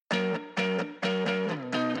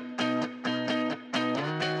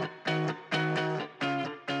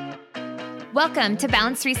Welcome to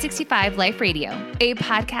Balance 365 Life Radio, a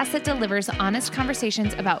podcast that delivers honest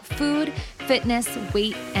conversations about food, fitness,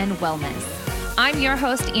 weight, and wellness. I'm your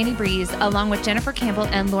host, Annie Breeze, along with Jennifer Campbell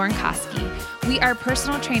and Lauren Koski. We are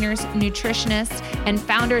personal trainers, nutritionists, and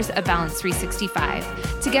founders of Balance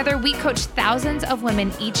 365. Together, we coach thousands of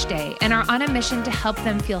women each day and are on a mission to help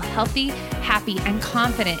them feel healthy, happy, and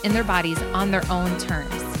confident in their bodies on their own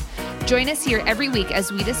terms. Join us here every week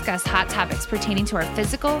as we discuss hot topics pertaining to our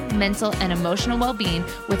physical, mental, and emotional well-being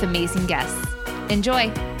with amazing guests.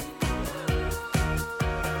 Enjoy.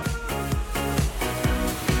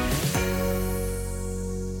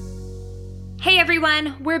 Hey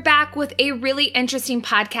everyone, we're back with a really interesting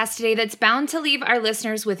podcast today that's bound to leave our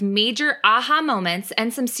listeners with major aha moments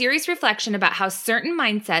and some serious reflection about how certain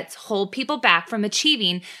mindsets hold people back from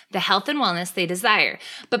achieving the health and wellness they desire.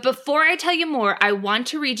 But before I tell you more, I want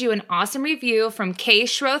to read you an awesome review from Kay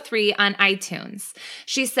Shro3 on iTunes.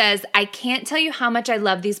 She says, "I can't tell you how much I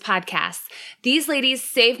love these podcasts. These ladies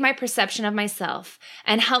save my perception of myself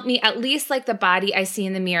and help me at least like the body I see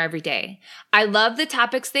in the mirror every day. I love the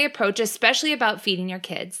topics they approach, especially about feeding your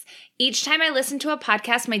kids. Each time I listen to a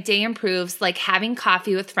podcast, my day improves like having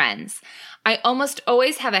coffee with friends. I almost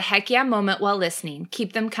always have a heck yeah moment while listening.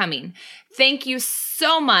 Keep them coming." Thank you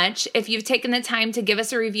so much if you've taken the time to give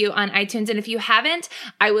us a review on iTunes. And if you haven't,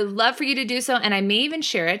 I would love for you to do so, and I may even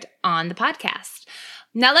share it on the podcast.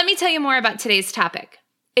 Now let me tell you more about today's topic.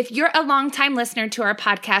 If you're a longtime listener to our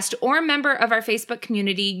podcast or a member of our Facebook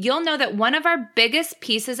community, you'll know that one of our biggest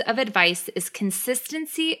pieces of advice is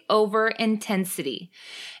consistency over intensity.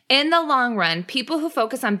 In the long run, people who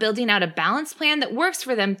focus on building out a balanced plan that works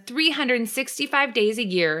for them 365 days a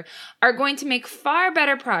year are going to make far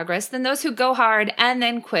better progress than those who go hard and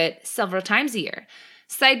then quit several times a year.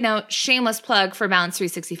 Side note, shameless plug for Balance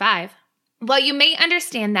 365. While you may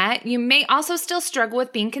understand that, you may also still struggle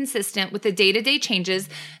with being consistent with the day-to-day changes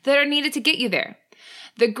that are needed to get you there.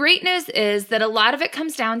 The great news is that a lot of it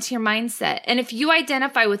comes down to your mindset. And if you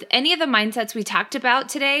identify with any of the mindsets we talked about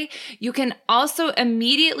today, you can also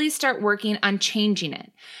immediately start working on changing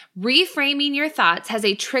it. Reframing your thoughts has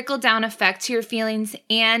a trickle-down effect to your feelings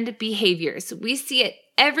and behaviors. We see it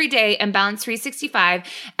every day in Balance 365,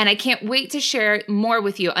 and I can't wait to share more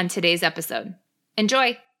with you on today's episode.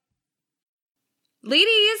 Enjoy.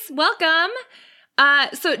 Ladies, welcome.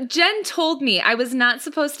 So Jen told me I was not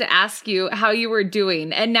supposed to ask you how you were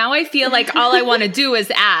doing. And now I feel like all I want to do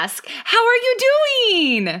is ask, how are you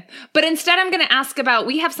doing? But instead I'm going to ask about,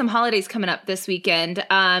 we have some holidays coming up this weekend.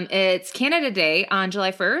 It's Canada Day on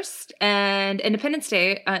July 1st and Independence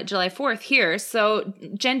Day, July 4th here. So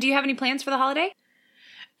Jen, do you have any plans for the holiday?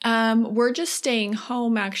 We're just staying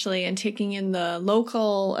home actually and taking in the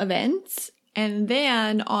local events. And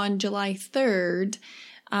then on July 3rd,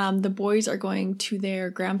 the boys are going to their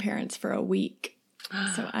grandparents for a week.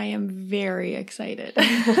 So I am very excited.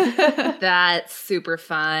 That's super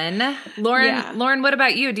fun. Lauren, what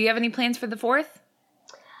about you? Do you have any plans for the 4th?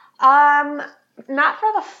 Not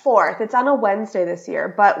for the 4th. It's on a Wednesday this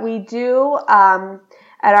year, but we do at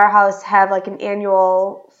our house have like an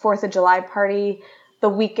annual 4th of July party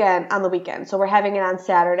on the weekend. So we're having it on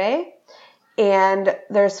Saturday. And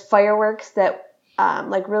there's fireworks that,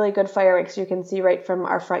 like really good fireworks you can see right from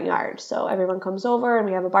our front yard. So everyone comes over and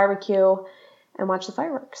we have a barbecue and watch the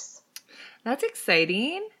fireworks. That's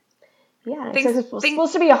exciting. Yeah. It's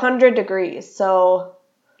supposed to be 100 degrees. So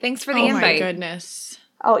thanks for the invite. Oh my goodness.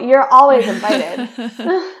 Oh, you're always invited.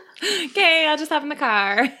 Okay, I'll just hop in the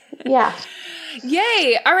car. Yeah.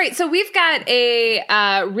 Yay. All right. So we've got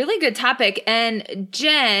a really good topic. And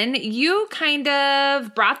Jen, you kind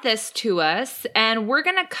of brought this to us, and we're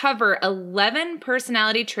going to cover 11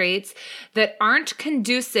 personality traits that aren't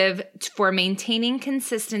conducive for maintaining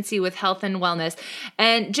consistency with health and wellness.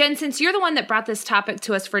 And Jen, since you're the one that brought this topic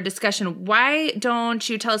to us for discussion, why don't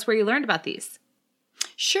you tell us where you learned about these?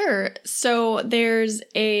 Sure. So there's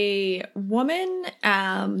a woman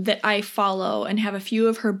that I follow and have a few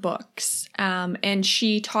of her books. And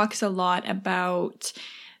she talks a lot about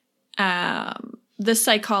the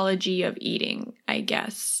psychology of eating, I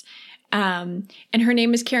guess. And her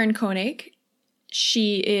name is Karen Koenig.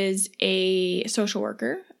 She is a social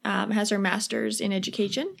worker, has her master's in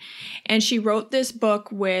education. And she wrote this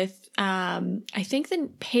book with, I think the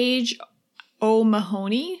Paige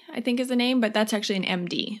O'Mahony, I think is the name, but that's actually an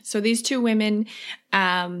MD. So these two women,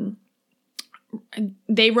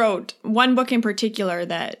 they wrote one book in particular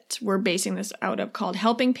that we're basing this out of called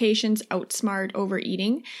Helping Patients Outsmart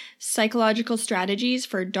Overeating, Psychological Strategies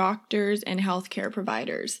for Doctors and Healthcare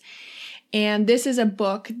Providers. And this is a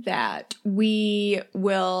book that we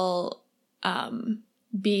will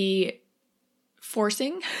be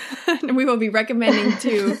forcing, we will be recommending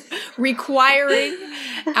to requiring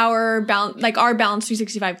our Balance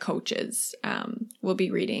 365 coaches will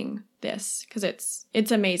be reading this because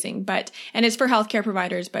it's amazing. And it's for healthcare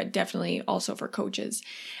providers, but definitely also for coaches.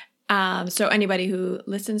 So anybody who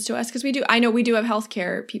listens to us, because I know we do have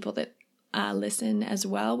healthcare people that listen as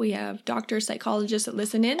well. We have doctors, psychologists that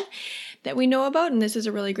listen in that we know about, and this is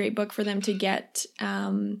a really great book for them to get,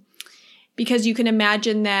 because you can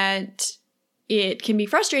imagine that it can be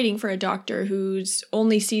frustrating for a doctor who's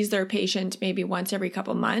only sees their patient maybe once every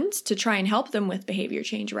couple months to try and help them with behavior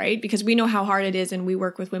change, right? Because we know how hard it is, and we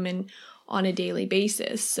work with women on a daily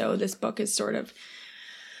basis. So this book is sort of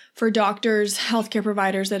for doctors, healthcare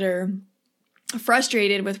providers that are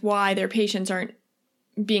frustrated with why their patients aren't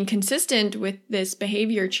being consistent with this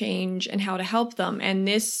behavior change and how to help them. And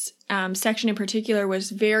this section in particular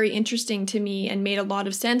was very interesting to me and made a lot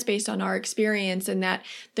of sense based on our experience, in that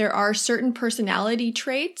there are certain personality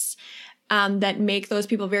traits that make those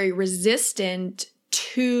people very resistant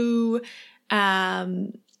to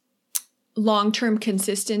long-term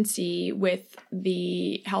consistency with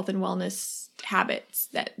the health and wellness habits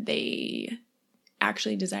that they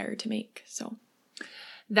actually desire to make. So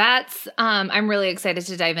that's, I'm really excited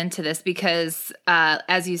to dive into this because,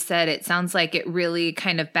 as you said, it sounds like it really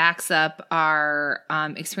kind of backs up our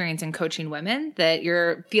experience in coaching women, that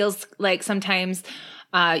feels like sometimes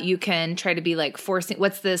you can try to be like forcing,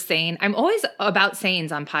 what's the saying? I'm always about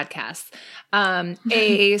sayings on podcasts.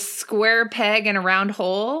 A square peg in a round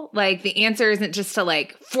hole. Like the answer isn't just to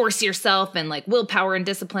like force yourself and like willpower and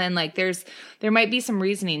discipline. Like there might be some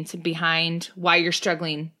reasoning behind why you're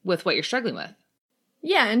struggling with what you're struggling with.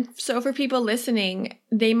 Yeah, and so for people listening,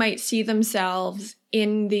 they might see themselves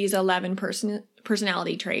in these 11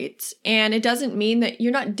 personality traits, and it doesn't mean that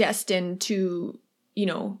you're not destined to,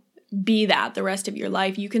 be that the rest of your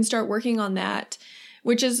life. You can start working on that,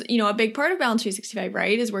 which is, a big part of Balance 365,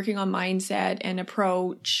 right? Is working on mindset and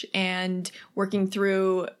approach and working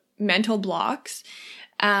through mental blocks.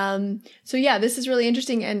 So yeah, this is really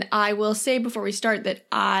interesting. And I will say before we start that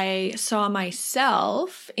I saw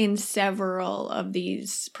myself in several of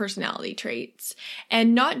these personality traits,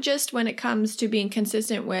 and not just when it comes to being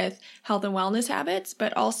consistent with health and wellness habits,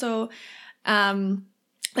 but also,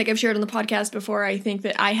 like I've shared on the podcast before, I think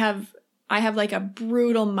that I have like a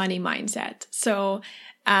brutal money mindset. So,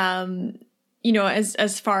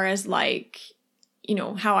 as far as like,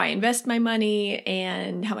 how I invest my money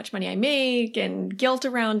and how much money I make and guilt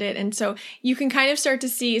around it. And so you can kind of start to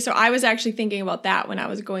see, so I was actually thinking about that when I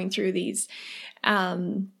was going through these.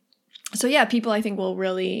 So yeah, people I think will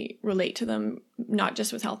really relate to them, not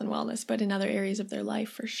just with health and wellness, but in other areas of their life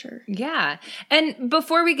for sure. Yeah. And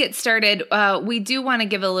before we get started, we do want to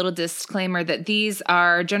give a little disclaimer that these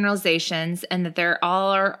are generalizations and that there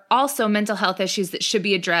are also mental health issues that should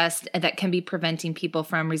be addressed and that can be preventing people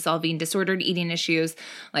from resolving disordered eating issues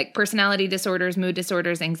like personality disorders, mood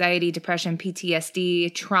disorders, anxiety, depression,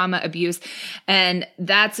 PTSD, trauma, abuse. And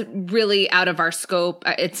that's really out of our scope.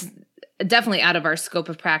 It's definitely out of our scope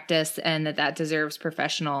of practice, and that deserves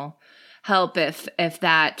professional help if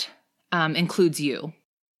that includes you.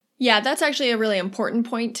 Yeah, that's actually a really important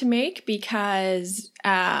point to make, because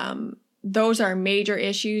those are major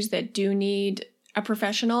issues that do need a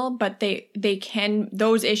professional, but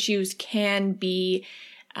those issues can be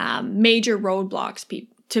major roadblocks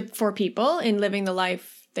for people in living the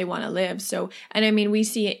life they want to live. So, and I mean, we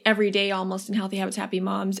see it every day almost in Healthy Habits, Happy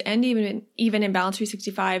Moms, and even in Balance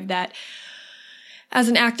 365, that as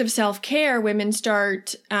an act of self-care, women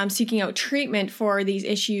start seeking out treatment for these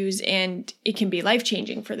issues, and it can be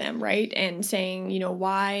life-changing for them, right? And saying,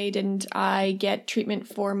 why didn't I get treatment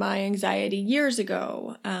for my anxiety years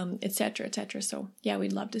ago, et cetera, et cetera. So yeah,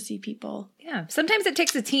 we'd love to see people. Yeah. Sometimes it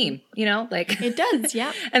takes a team, like it does.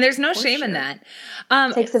 Yeah. And there's no shame in that.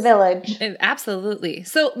 It takes a village. Absolutely.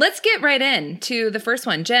 So let's get right into the first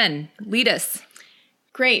one. Jen, lead us.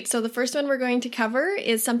 Great. So the first one we're going to cover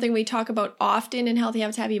is something we talk about often in Healthy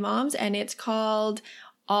Habits, Happy Moms, and it's called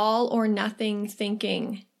all or nothing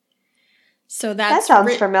thinking. So that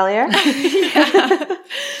sounds familiar. Yeah.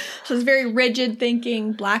 So it's very rigid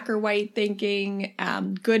thinking, black or white thinking,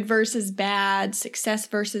 good versus bad, success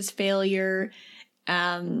versus failure.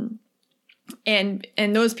 And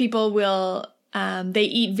those people will, they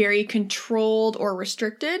eat very controlled or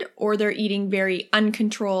restricted, or they're eating very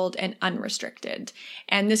uncontrolled and unrestricted.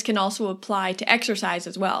 And this can also apply to exercise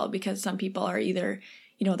as well, because some people are either,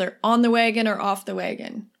 they're on the wagon or off the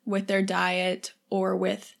wagon with their diet or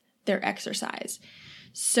with their exercise.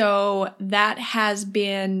 So that has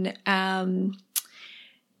been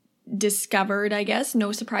discovered, I guess,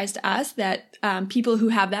 no surprise to us, that people who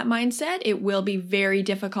have that mindset, it will be very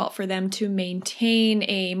difficult for them to maintain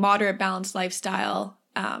a moderate balanced lifestyle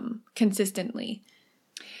consistently.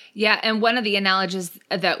 Yeah, and one of the analogies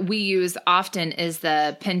that we use often is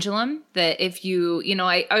the pendulum. That if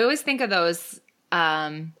I always think of those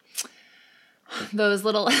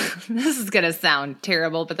little, this is going to sound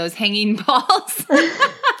terrible, but those hanging balls.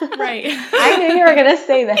 Right. I knew you were going to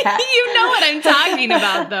say that. You know what I'm talking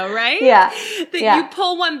about, though, right? Yeah. That you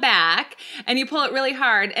pull one back and you pull it really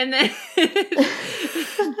hard, and then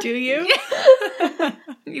do you?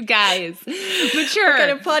 You guys, mature. What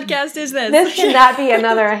kind of podcast is this? This cannot be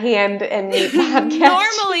another hand and me podcast.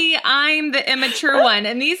 Normally, I'm the immature one,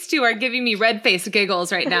 and these two are giving me red-faced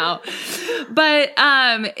giggles right now. But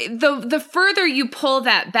the further you pull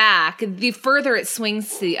that back, the further it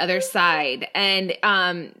swings to the other side, and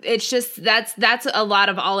it's just that's a lot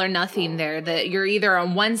of all or nothing there. That you're either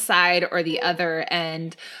on one side or the other,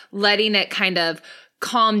 and letting it kind of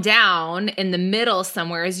calm down in the middle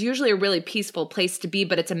somewhere is usually a really peaceful place to be,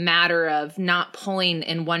 but it's a matter of not pulling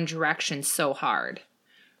in one direction so hard.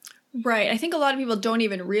 Right. I think a lot of people don't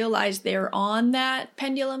even realize they're on that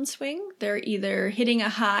pendulum swing. They're either hitting a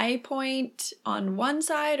high point on one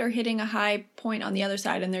side or hitting a high point on the other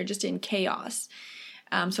side, and they're just in chaos.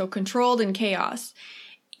 So controlled in chaos.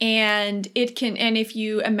 And if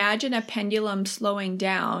you imagine a pendulum slowing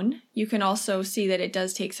down, you can also see that it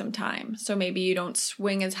does take some time. So maybe you don't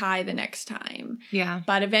swing as high the next time. Yeah.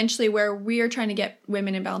 But eventually where we are trying to get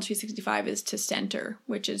women in Balance 365 is to center,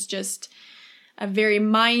 which is just a very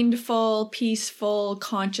mindful, peaceful,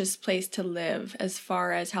 conscious place to live as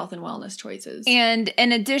far as health and wellness choices. And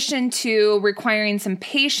in addition to requiring some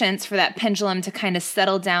patience for that pendulum to kind of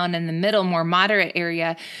settle down in the middle, more moderate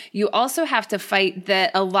area, you also have to fight that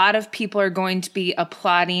a lot of people are going to be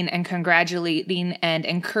applauding and congratulating and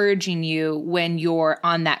encouraging you when you're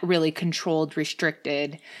on that really controlled,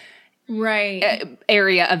 restricted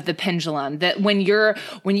area of the pendulum. That when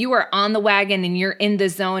you are on the wagon and you're in the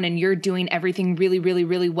zone and you're doing everything really, really,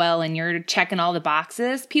 really well and you're checking all the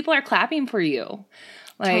boxes, people are clapping for you.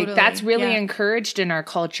 Totally. That's really encouraged in our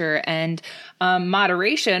culture. And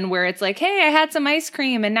moderation, where it's like, hey, I had some ice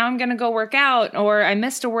cream and now I'm going to go work out, or I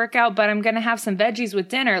missed a workout, but I'm going to have some veggies with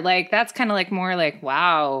dinner. That's kind of more like,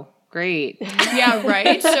 wow, great. Yeah,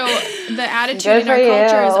 right. So the attitude in our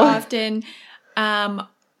culture is often,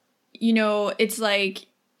 it's like,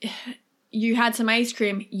 you had some ice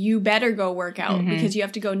cream, you better go work out because you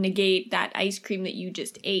have to go negate that ice cream that you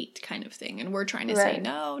just ate, kind of thing. And we're trying to say,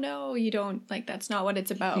 no, you don't, that's not what it's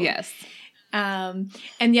about. Yes. And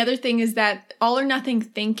the other thing is that all or nothing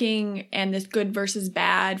thinking and this good versus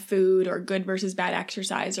bad food or good versus bad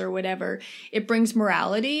exercise or whatever, it brings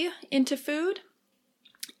morality into food.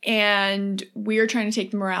 And we're trying to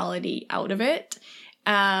take the morality out of it.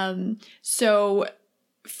 So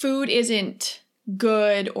food isn't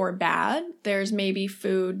good or bad. There's maybe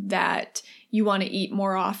food that you want to eat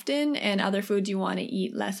more often and other foods you want to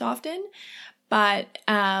eat less often. But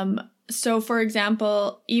so for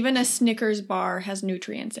example, even a Snickers bar has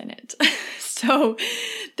nutrients in it. So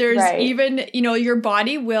there's even, your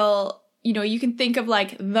body will, you can think of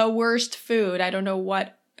the worst food. I don't know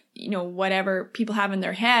what, whatever people have in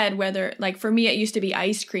their head, whether for me, it used to be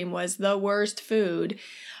ice cream was the worst food.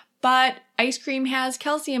 But ice cream has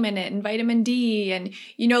calcium in it and vitamin D and,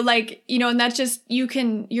 and that's just,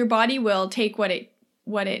 your body will take what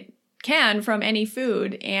it can from any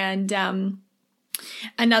food. And,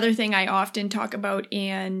 another thing I often talk about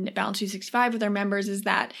in Balance 365 with our members is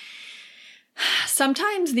that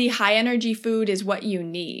sometimes the high energy food is what you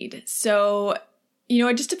need. So,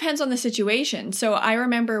 it just depends on the situation. So I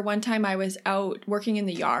remember one time I was out working in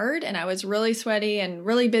the yard and I was really sweaty and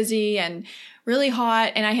really busy and really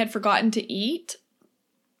hot, and I had forgotten to eat.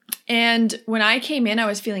 And when I came in, I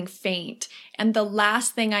was feeling faint. And the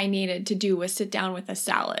last thing I needed to do was sit down with a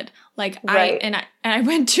salad. I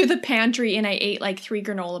went to the pantry and I ate 3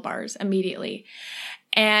 granola bars immediately.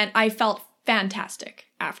 And I felt fantastic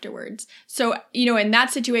afterwards. So, in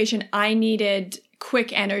that situation, I needed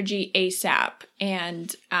quick energy ASAP.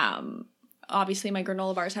 And obviously my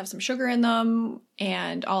granola bars have some sugar in them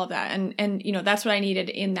and all of that. And that's what I needed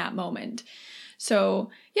in that moment. So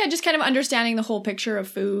yeah, just kind of understanding the whole picture of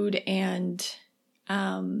food and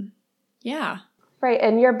Right.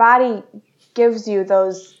 And your body gives you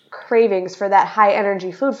those cravings for that high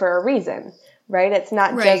energy food for a reason, right? It's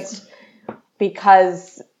not just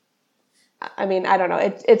because, I don't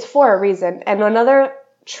know, it's for a reason. And another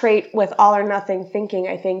trait with all or nothing thinking,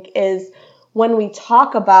 I think, is when we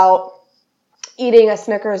talk about eating a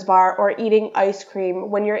Snickers bar or eating ice cream,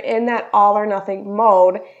 when you're in that all or nothing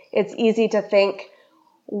mode, it's easy to think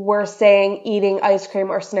we're saying eating ice cream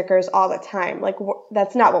or Snickers all the time. Like,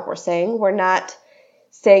 that's not what we're saying. We're not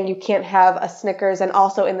saying you can't have a Snickers and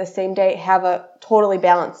also in the same day have a totally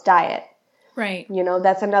balanced diet. Right. You know,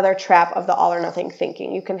 that's another trap of the all or nothing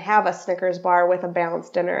thinking. You can have a Snickers bar with a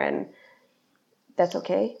balanced dinner and that's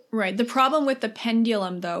okay. Right. The problem with the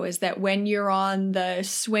pendulum, though, is that when you're on the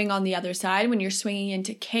swing on the other side, when you're swinging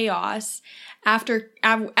into chaos,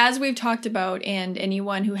 as we've talked about, and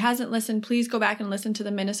anyone who hasn't listened, please go back and listen to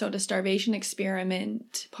the Minnesota Starvation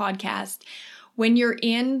Experiment podcast. When your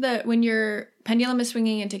pendulum is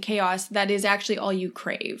swinging into chaos, that is actually all you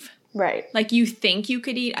crave. Right. Like, you think you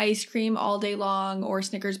could eat ice cream all day long or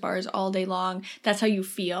Snickers bars all day long. That's how you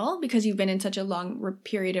feel because you've been in such a long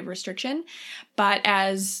period of restriction. But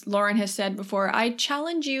as Lauren has said before, I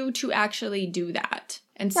challenge you to actually do that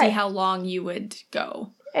and see how long you would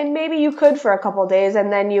go. And maybe you could for a couple of days, and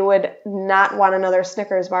then you would not want another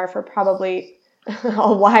Snickers bar for probably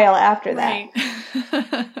a while after that.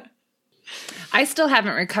 Right. I still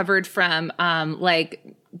haven't recovered from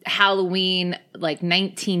Halloween,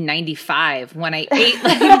 1995, when I ate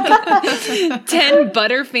 10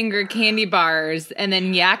 Butterfinger candy bars and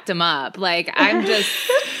then yacked them up. I'm just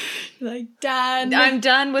done. I'm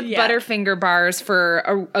done with Butterfinger bars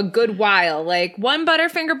for a good while. One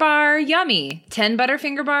Butterfinger bar, yummy. 10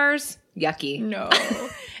 Butterfinger bars, yucky. No.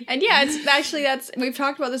 And it's actually, we've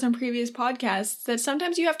talked about this on previous podcasts, that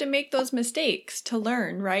sometimes you have to make those mistakes to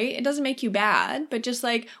learn, right? It doesn't make you bad, but just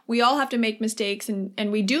we all have to make mistakes,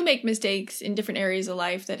 and we do make mistakes in different areas of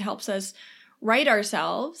life that helps us right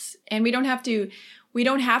ourselves. And we don't have to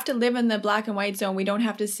live in the black and white zone. We don't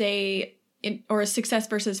have to say or success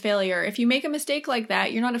versus failure. If you make a mistake like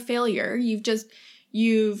that, you're not a failure.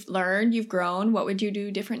 You've learned, you've grown. What would you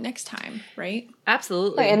do different next time, right?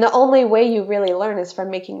 Absolutely. Right, and the only way you really learn is from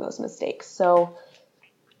making those mistakes. So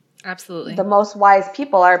absolutely. The most wise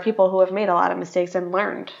people are people who have made a lot of mistakes and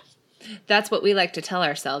learned. That's what we like to tell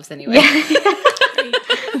ourselves anyway. Yeah.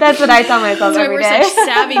 That's what I tell myself every day. We're such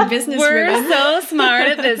savvy business women. We're so smart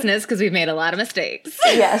at business because we've made a lot of mistakes.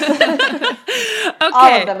 Yes. Okay.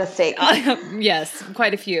 All of the mistakes. Yes,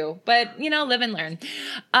 quite a few. But, live and learn.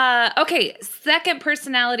 Okay, second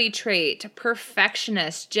personality trait,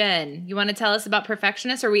 perfectionist. Jen, you want to tell us about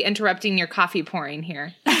perfectionist, or are we interrupting your coffee pouring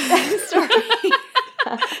here? Sorry.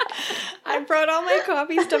 I brought all my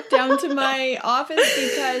coffee stuff down to my office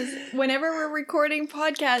because whenever we're recording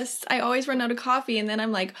podcasts, I always run out of coffee, and then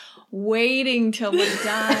I'm waiting till we're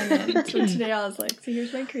done. And so today I was so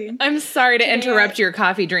here's my cream. I'm sorry to interrupt your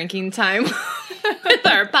coffee drinking time with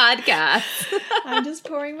our podcast. I'm just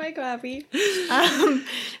pouring my coffee.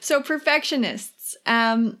 So perfectionists.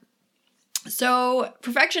 So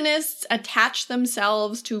perfectionists attach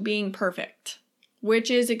themselves to being perfect, which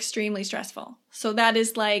is extremely stressful. So that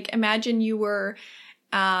is imagine you were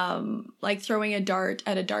throwing a dart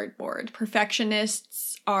at a dartboard.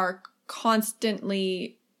 Perfectionists are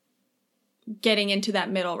constantly getting into that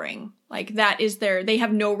middle ring. That is they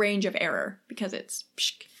have no range of error because that's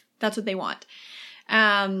what they want.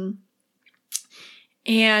 And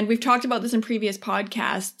we've talked about this in previous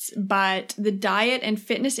podcasts, but the diet and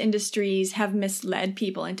fitness industries have misled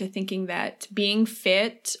people into thinking that being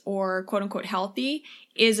fit or quote unquote healthy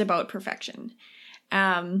is about perfection.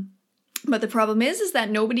 But the problem is that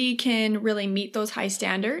nobody can really meet those high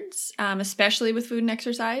standards, especially with food and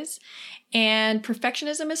exercise. And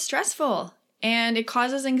perfectionism is stressful and it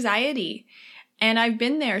causes anxiety. And I've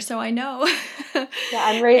been there, so I know. Yeah,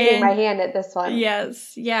 I'm raising my hand at this one.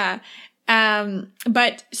 Yes, yeah.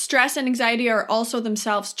 But stress and anxiety are also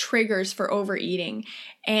themselves triggers for overeating.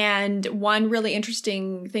 And one really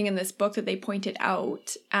interesting thing in this book that they pointed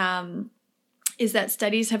out is that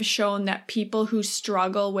studies have shown that people who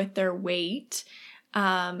struggle with their weight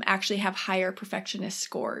actually have higher perfectionist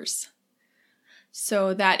scores.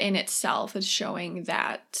 So that in itself is showing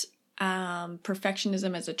that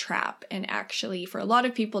perfectionism is a trap, and actually for a lot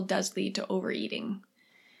of people does lead to overeating.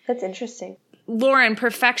 That's interesting. Lauren,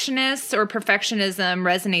 perfectionist or perfectionism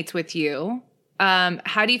resonates with you.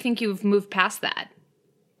 How do you think you've moved past that?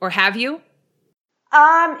 Or have you?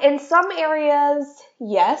 In some areas,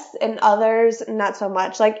 yes. In others, not so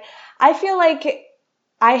much. I feel like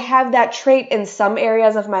I have that trait in some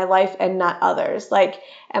areas of my life and not others.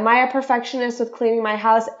 Am I a perfectionist with cleaning my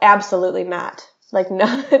house? Absolutely not.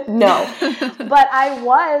 No. But I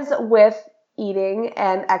was with eating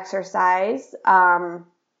and exercise.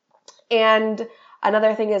 And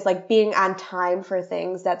another thing is being on time for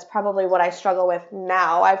things. That's probably what I struggle with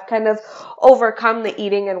now. I've kind of overcome the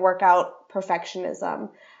eating and workout perfectionism.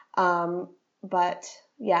 But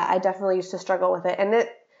yeah, I definitely used to struggle with it. And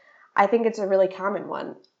I think it's a really common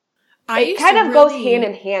one. It kind of goes hand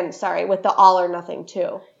in hand, with the all or nothing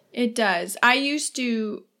too. It does. I used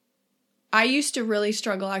to really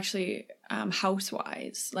struggle actually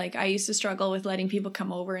house-wise. Like I used to struggle with letting people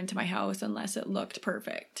come over into my house unless it looked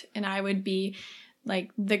perfect. And I would be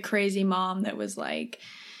like the crazy mom that was like,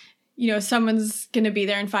 you know, someone's going to be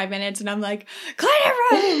there in 5 minutes and I'm like, clean your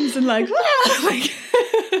rooms and like, like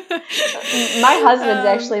my husband's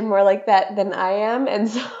actually more like that than I am. And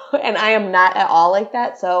I am not at all like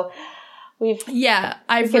that. So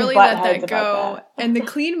I've really let that go. That. And the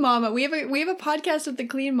Clean Mama, we have a podcast with the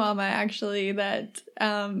Clean Mama actually that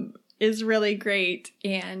is really great.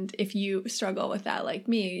 And if you struggle with that like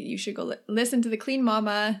me, you should go listen to the Clean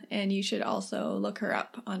Mama, and you should also look her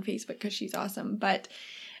up on Facebook because she's awesome. But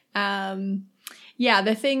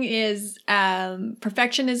the thing is,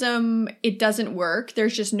 perfectionism, it doesn't work.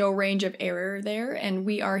 There's just no range of error there. And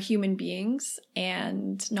we are human beings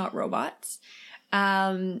and not robots.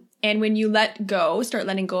 And when you start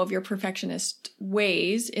letting go of your perfectionist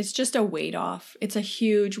ways, it's just a weight off. It's a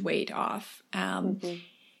huge weight off. And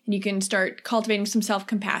you can start cultivating some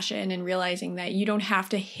self-compassion and realizing that you don't have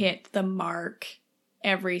to hit the mark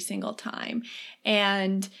every single time.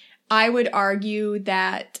 And I would argue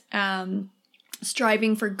that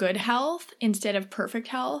striving for good health instead of perfect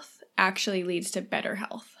health actually leads to better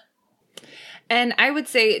health. And I would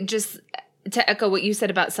say, just to echo what you said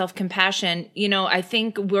about self-compassion, you know, I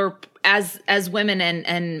think we're, as women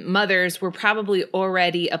and mothers, we're probably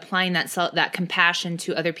already applying that compassion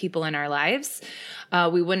to other people in our lives.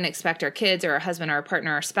 We wouldn't expect our kids or our husband or our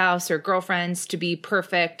partner, our spouse or girlfriends to be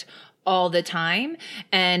perfect all the time.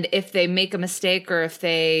 And if they make a mistake or if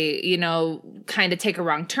they, you know, kind of take a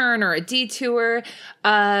wrong turn or a detour,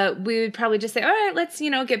 we would probably just say, all right, let's, you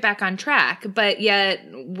know, get back on track. But yet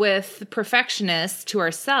with perfectionists to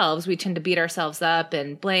ourselves, we tend to beat ourselves up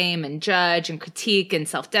and blame and judge and critique and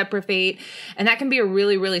self-deprecate. And that can be a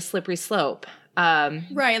really, really slippery slope.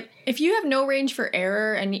 Right. If you have no range for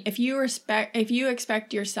error and if you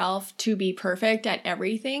expect yourself to be perfect at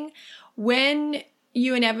everything, when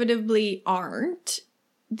you inevitably aren't,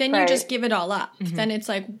 then you just give it all up. Mm-hmm. Then it's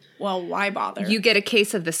like, well, why bother? You get a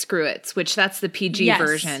case of the screw-its, which that's the PG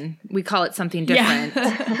version. We call it something different,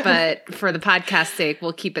 but for the podcast sake,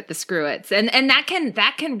 we'll keep it the screw-its. And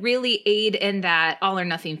that can really aid in that all or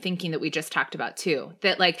nothing thinking that we just talked about too.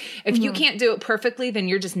 That like, if you can't do it perfectly, then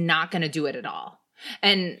you're just not going to do it at all.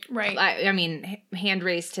 And I mean, hand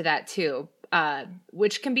raised to that too.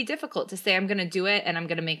 Which can be difficult to say, I'm going to do it and I'm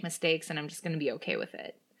going to make mistakes and I'm just going to be okay with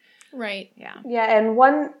it. Right. Yeah. Yeah. And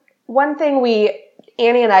one thing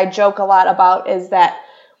Annie and I joke a lot about is that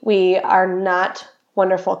we are not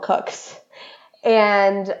wonderful cooks.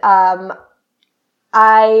 And,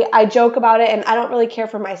 I joke about it and I don't really care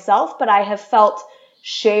for myself, but I have felt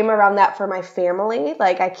shame around that for my family.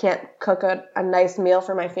 Like I can't cook a nice meal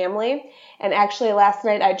for my family. And actually last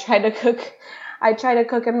night I tried to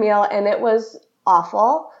cook a meal and it was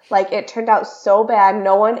awful. Like it turned out so bad.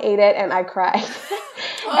 No one ate it and I cried.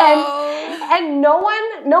 and no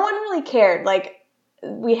one really cared. Like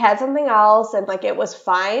we had something else and like it was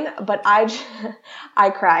fine, but I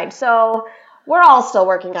cried. So we're all still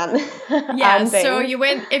working on on things. So you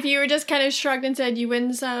win if you were just kind of shrugged and said you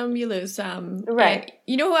win some, you lose some. Right. And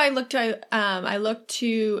you know who I looked to? I looked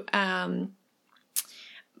to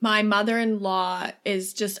my mother-in-law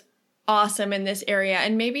is just awesome in this area,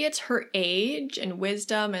 and maybe it's her age and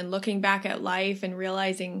wisdom and looking back at life and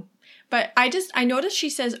realizing, but I noticed she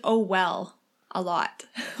says oh well a lot.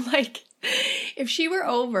 Like if she were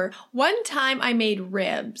over, one time I made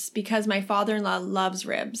ribs because my father-in-law loves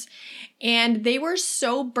ribs, and they were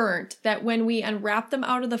so burnt that when we unwrapped them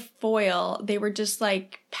out of the foil, they were just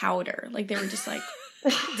like powder. Like they were just like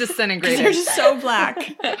disintegrated. They're just so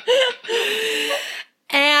black.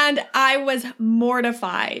 And I was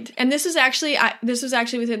mortified. And this was actually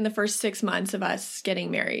within the first 6 months of us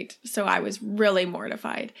getting married. So I was really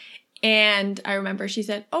mortified. And I remember she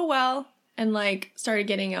said, oh, well, and like started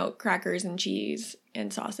getting out crackers and cheese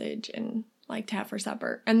and sausage and like to have for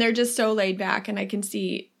supper. And they're just so laid back. And I can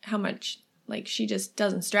see how much like she just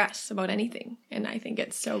doesn't stress about anything. And I think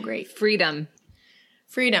it's so great. Freedom.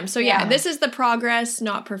 So yeah, this is the progress,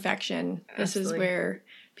 not perfection. This is where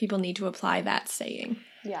people need to apply that saying.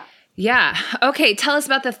 Yeah. Okay. Tell us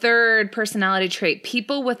about the third personality trait,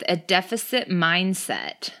 people with a deficit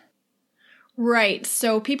mindset. Right.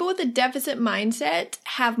 So people with a deficit mindset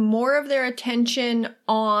have more of their attention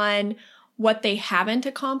on what they haven't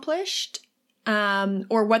accomplished,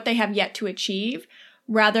 or what they have yet to achieve,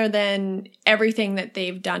 rather than everything that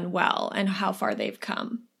they've done well and how far they've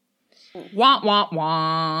come. Wah, wah,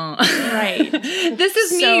 wah. Right. This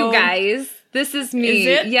is me, you guys. This is me. Is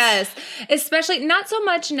it? Yes. Especially not so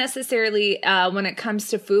much necessarily when it comes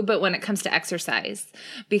to food, but when it comes to exercise,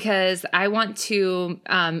 because I want to,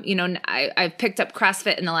 I've picked up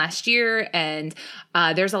CrossFit in the last year, and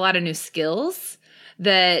there's a lot of new skills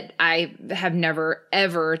that I have never,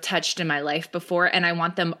 ever touched in my life before. And I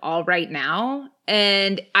want them all right now.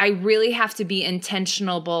 And I really have to be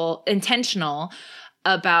intentional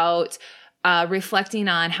about reflecting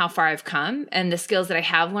on how far I've come and the skills that I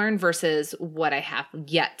have learned versus what I have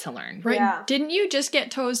yet to learn. Right. Yeah. Didn't you just get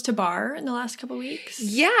toes to bar in the last couple of weeks?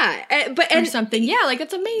 Yeah. Or something. Yeah, like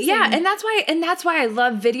it's amazing. Yeah, and that's why I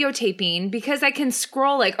love videotaping, because I can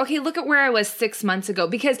scroll like, okay, look at where I was 6 months ago.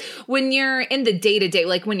 Because when you're in the day-to-day,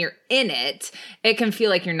 like when you're in it, it can feel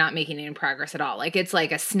like you're not making any progress at all. Like it's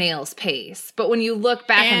like a snail's pace. But when you look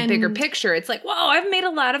back in bigger picture, it's like, whoa, I've made a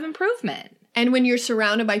lot of improvement. And when you're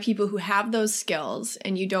surrounded by people who have those skills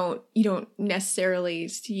and you don't necessarily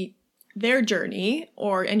see their journey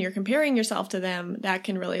and you're comparing yourself to them, that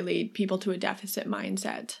can really lead people to a deficit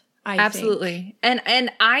mindset. Absolutely.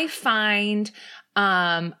 And I find,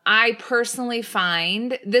 I personally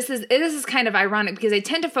find this is kind of ironic, because I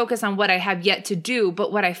tend to focus on what I have yet to do,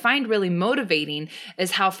 but what I find really motivating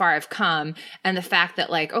is how far I've come, and the fact that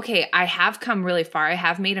like, okay, I have come really far. I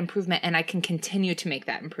have made improvement, and I can continue to make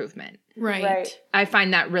that improvement. Right. I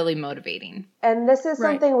find that really motivating. And this is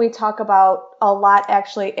something we talk about a lot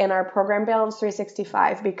actually in our program Balance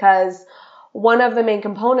 365, because one of the main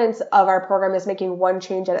components of our program is making one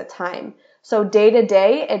change at a time. So day to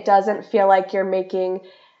day, it doesn't feel like you're making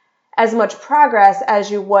as much progress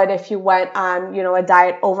as you would if you went on, a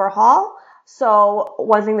diet overhaul. So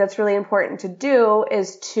one thing that's really important to do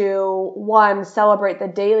is to, one, celebrate the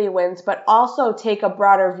daily wins, but also take a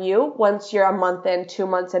broader view once you're a month in, 2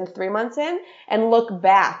 months in, 3 months in, and look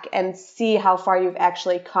back and see how far you've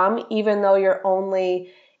actually come, even though you're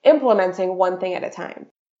only implementing one thing at a time.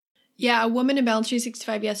 Yeah, a woman in Balance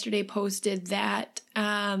 365 yesterday posted that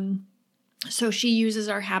so she uses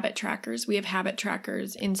our habit trackers. We have habit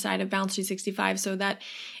trackers inside of Balance 365, so that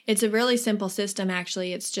it's a really simple system,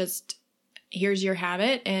 actually. It's just, here's your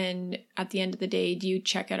habit, and at the end of the day, do you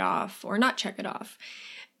check it off or not check it off?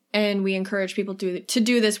 And we encourage people to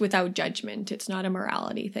do this without judgment. It's not a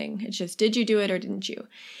morality thing. It's just, did you do it or didn't you?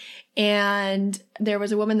 And there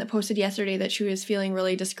was a woman that posted yesterday that she was feeling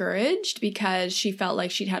really discouraged because she felt like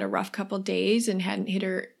she'd had a rough couple days and hadn't hit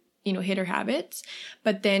her habits.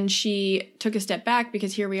 But then she took a step back,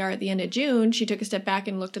 because here we are at the end of June. She took a step back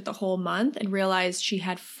and looked at the whole month and realized she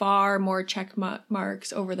had far more check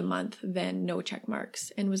marks over the month than no check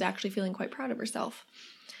marks, and was actually feeling quite proud of herself.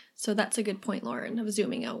 So that's a good point, Lauren, of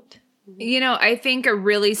zooming out. I think a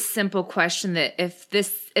really simple question that if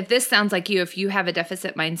this sounds like you, if you have a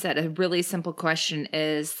deficit mindset, a really simple question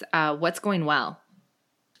is, what's going well?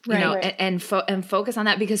 Right. And focus on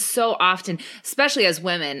that, because so often, especially as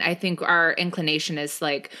women, I think our inclination is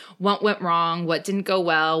like, what went wrong? What didn't go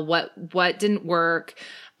well? What didn't work?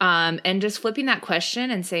 And just flipping that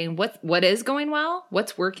question and saying, what is going well?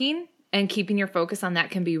 What's working? And keeping your focus on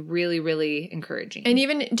that can be really, really encouraging. And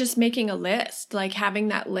even just making a list, like having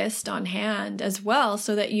that list on hand as well,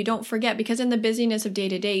 so that you don't forget, because in the busyness of day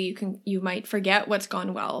to day, you might forget what's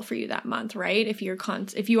gone well for you that month, right? If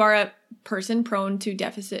you are a person prone to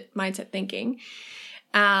deficit mindset thinking,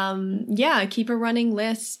 keep a running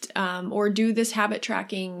list, or do this habit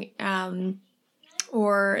tracking,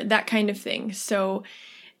 or that kind of thing. So,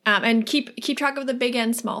 and keep track of the big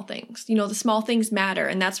and small things. The small things matter.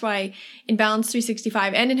 And that's why in Balance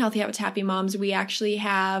 365 and in Healthy Habits, Happy Moms, we actually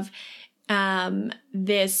have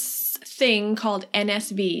this thing called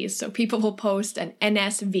NSVs. So people will post an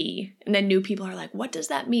NSV, and then new people are like, what does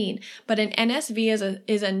that mean? But an NSV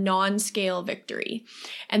is a non-scale victory.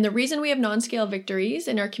 And the reason we have non-scale victories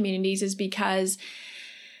in our communities is because,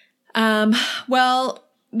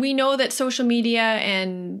 we know that social media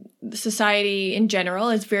and society in general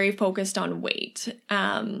is very focused on weight.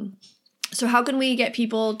 So how can we get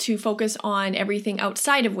people to focus on everything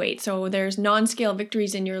outside of weight? So there's non-scale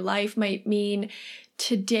victories in your life might mean,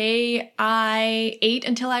 today I ate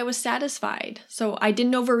until I was satisfied. So I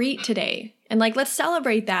didn't overeat today. And let's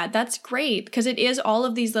celebrate that. That's great, because it is all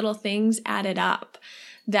of these little things added up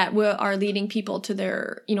that are leading people to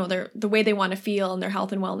their the way they want to feel and their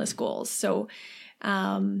health and wellness goals. So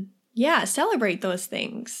celebrate those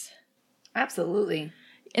things. Absolutely.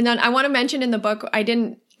 And then I want to mention in the book, I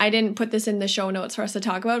didn't put this in the show notes for us to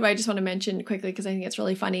talk about, but I just want to mention quickly, because I think it's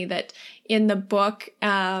really funny, that in the book,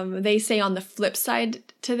 they say on the flip side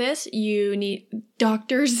to this,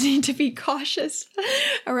 doctors need to be cautious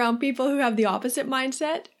around people who have the opposite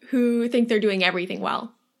mindset, who think they're doing everything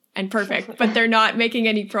well. and perfect, but they're not making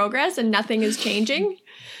any progress and nothing is changing.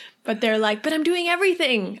 But they're like, but I'm doing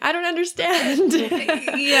everything. I don't understand.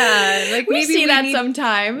 Yeah. Like we see that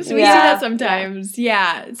sometimes. We see that sometimes.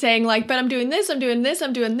 Yeah. Saying like, but I'm doing this, I'm doing this,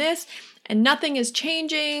 I'm doing this, and nothing is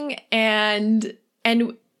changing. And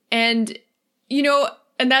you know,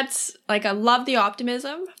 and that's like, I love the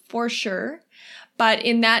optimism for sure. But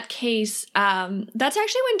in that case, that's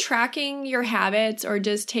actually when tracking your habits or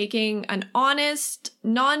just taking an honest,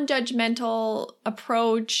 non-judgmental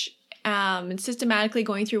approach and systematically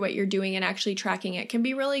going through what you're doing and actually tracking it can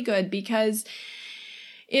be really good, because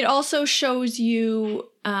it also shows you,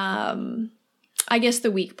 I guess,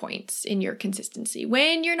 the weak points in your consistency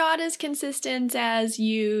when you're not as consistent as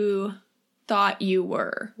you thought you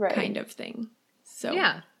were, kind of thing. So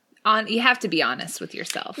yeah. You have to be honest with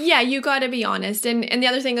yourself. Yeah, you got to be honest. And the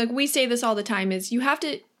other thing, like we say this all the time, is you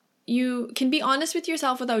can be honest with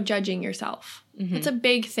yourself without judging yourself. Mm-hmm. It's a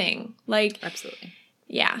big thing. Like, absolutely.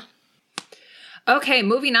 Yeah. Okay,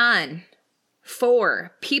 moving on.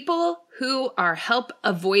 4, people who are help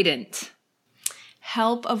avoidant.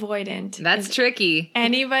 Help avoidant. That's tricky.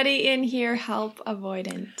 Anybody in here help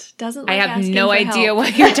avoidant? Doesn't like I have asking no for idea help.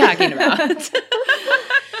 what you're talking about.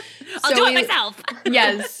 I'll do it myself.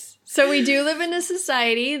 Yes. So we do live in a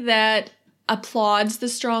society that applauds the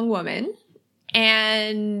strong woman,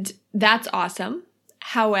 and that's awesome.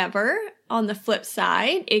 However, on the flip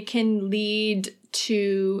side, it can lead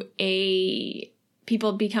to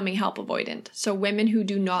people becoming help avoidant. So women who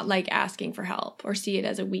do not like asking for help or see it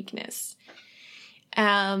as a weakness.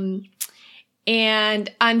 And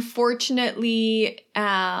unfortunately,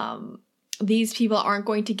 these people aren't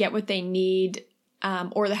going to get what they need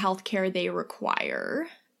or the health care they require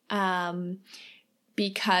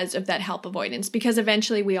because of that help avoidance. Because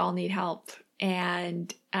eventually we all need help,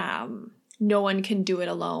 and no one can do it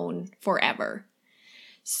alone forever.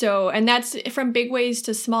 So, and that's from big ways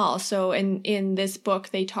to small. So in this book,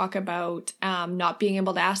 they talk about not being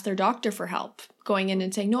able to ask their doctor for help, going in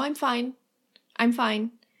and saying, no, I'm fine. I'm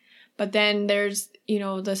fine. But then there's,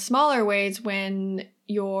 the smaller ways when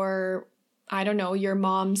your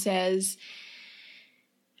mom says,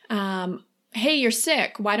 hey, you're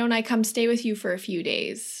sick. Why don't I come stay with you for a few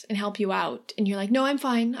days and help you out? And you're like, no, I'm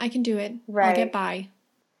fine. I can do it. Right. I'll get by.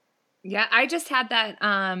 Yeah, I just had that.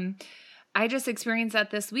 I just experienced that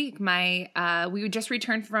this week. We just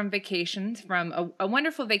returned from vacation, from a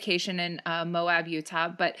wonderful vacation in Moab, Utah.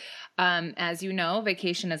 But as you know,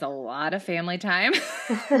 vacation is a lot of family time,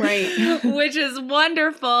 right? Which is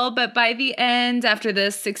wonderful. But by the end, after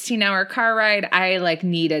this 16-hour car ride, I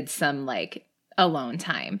needed some alone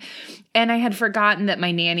time, and I had forgotten that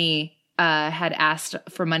my nanny had asked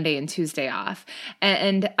for Monday and Tuesday off.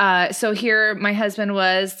 And so here my husband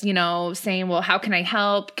was, saying, well, how can I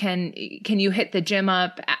help? Can you hit the gym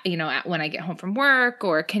up, when I get home from work,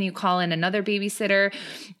 or can you call in another babysitter?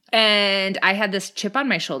 And I had this chip on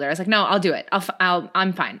my shoulder. I was like, no, I'll do it.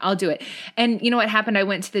 I'm fine. I'll do it. And you know what happened? I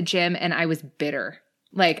went to the gym and I was bitter.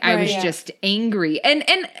 I was just angry, and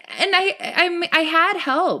I had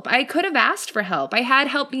help. I could have asked for help. I had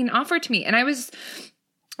help being offered to me, and I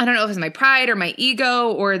don't know if it was my pride or my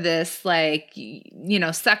ego or this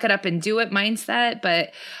suck it up and do it mindset,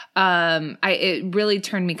 but it really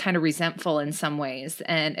turned me kind of resentful in some ways.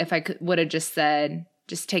 And if I would have just said,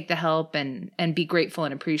 just take the help and be grateful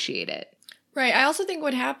and appreciate it. Right. I also think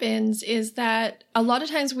what happens is that a lot of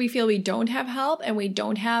times we feel we don't have help and we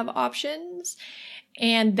don't have options,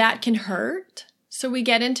 and that can hurt. So we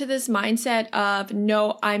get into this mindset of,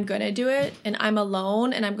 no, I'm going to do it, and I'm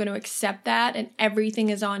alone, and I'm going to accept that, and everything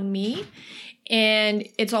is on me. And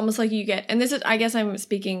it's almost like and this is, I guess I'm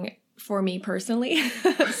speaking for me personally.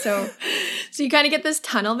 So you kind of get this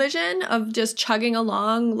tunnel vision of just chugging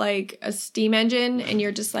along like a steam engine, and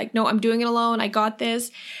you're just like, no, I'm doing it alone. I got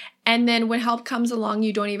this. And then when help comes along,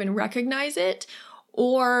 you don't even recognize it.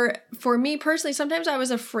 Or for me personally, sometimes I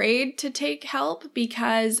was afraid to take help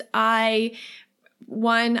because I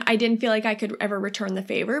didn't feel like I could ever return the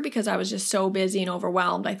favor because I was just so busy and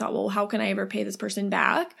overwhelmed. I thought, well, how can I ever pay this person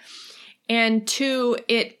back? And 2,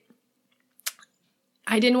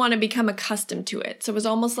 I didn't want to become accustomed to it. So it was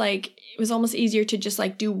almost easier to just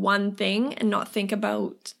do one thing and not think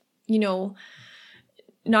about,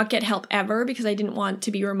 not get help ever, because I didn't want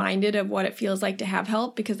to be reminded of what it feels like to have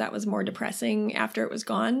help, because that was more depressing after it was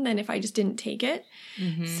gone than if I just didn't take it.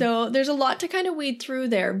 Mm-hmm. So there's a lot to kind of weed through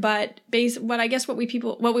there, but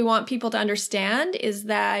what we want people to understand is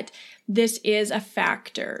that this is a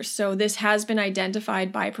factor. So this has been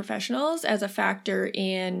identified by professionals as a factor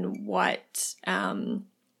in what the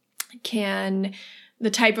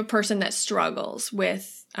type of person that struggles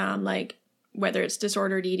with whether it's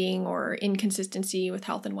disordered eating or inconsistency with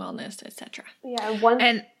health and wellness, etc.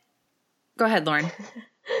 Yeah, go ahead, Lauren.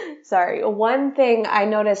 Sorry. One thing I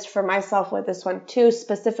noticed for myself with this one too,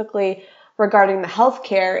 specifically regarding the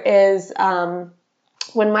healthcare, is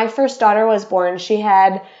when my first daughter was born, she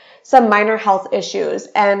had some minor health issues,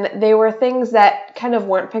 and they were things that kind of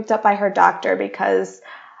weren't picked up by her doctor because,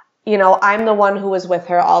 you know, I'm the one who was with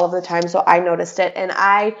her all of the time, so I noticed it, and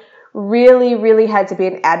I really, really had to be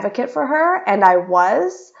an advocate for her, and I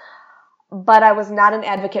was, but I was not an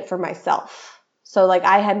advocate for myself. So like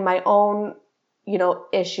I had my own, you know,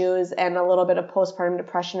 issues and a little bit of postpartum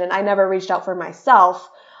depression, and I never reached out for myself,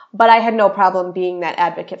 but I had no problem being that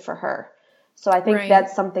advocate for her. So I think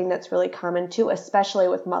that's something that's really common too, especially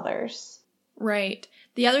with mothers. Right.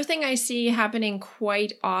 The other thing I see happening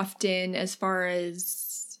quite often as far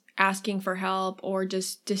as asking for help or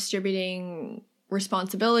just distributing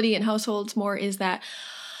responsibility in households more is that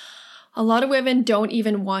a lot of women don't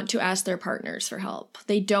even want to ask their partners for help.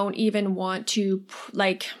 They don't even want to,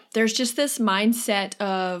 like, there's just this mindset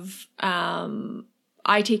of,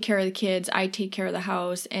 I take care of the kids, I take care of the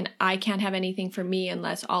house, and I can't have anything for me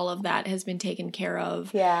unless all of that has been taken care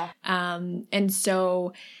of. Yeah. And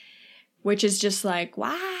so, which is just like,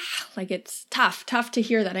 wow, like it's tough to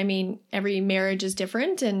hear that. I mean, every marriage is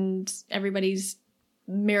different and everybody's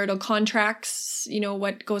marital contracts, you know,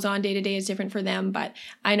 what goes on day to day is different for them. But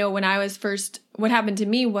I know when I was first, what happened to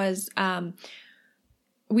me was,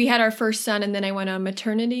 we had our first son and then I went on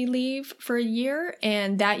maternity leave for a year.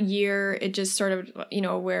 And that year it just sort of, you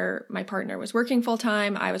know, where my partner was working full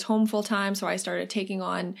time, I was home full time. So I started taking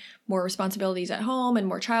on more responsibilities at home and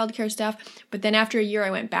more childcare stuff. But then after a year,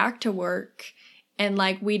 I went back to work and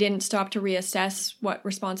like we didn't stop to reassess what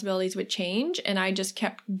responsibilities would change. And I just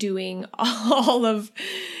kept doing all of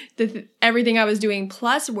everything I was doing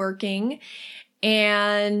plus working.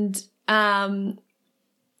 And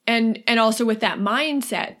also with that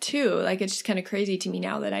mindset too, like it's just kind of crazy to me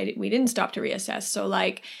now that we didn't stop to reassess. So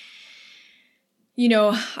like, you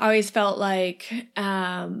know, I always felt like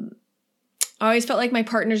my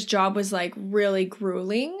partner's job was like really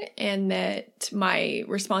grueling and that my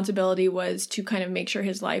responsibility was to kind of make sure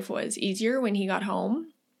his life was easier when he got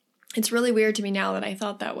home. It's really weird to me now that I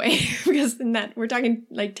thought that way because in that we're talking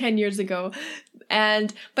like 10 years ago.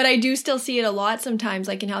 But I do still see it a lot sometimes,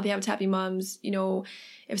 like in Healthy Habits, Happy Moms, you know,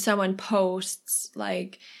 if someone posts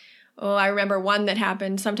like, oh, I remember one that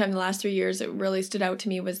happened sometime in the last 3 years that really stood out to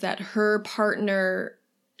me was that her partner,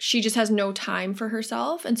 she just has no time for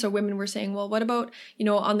herself. And so women were saying, well, what about, you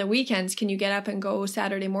know, on the weekends, can you get up and go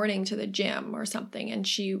Saturday morning to the gym or something? And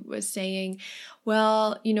she was saying,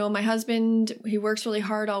 well, you know, my husband, he works really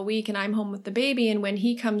hard all week and I'm home with the baby. And when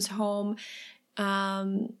he comes home,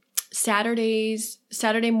 Saturday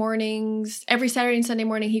mornings, every Saturday and Sunday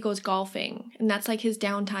morning, he goes golfing. And that's like his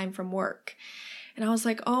downtime from work. And I was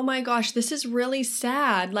like, oh my gosh, this is really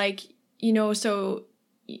sad. Like, you know, so,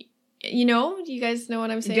 you know, you guys know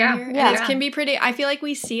what I'm saying here? Yeah. And it can be pretty, I feel like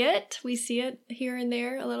we see it here and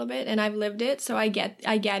there a little bit, and I've lived it. So I get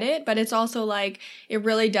it, but it's also like, it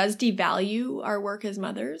really does devalue our work as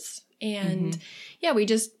mothers. And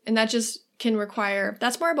that just can require,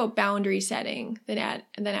 that's more about boundary setting than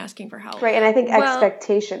asking for help. Right. And I think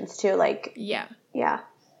expectations too, like, yeah.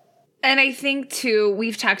 And I think too,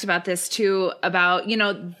 we've talked about this too, about, you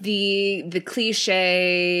know, the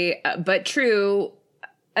cliche, but true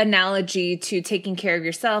analogy to taking care of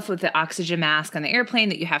yourself with the oxygen mask on the airplane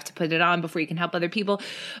that you have to put it on before you can help other people.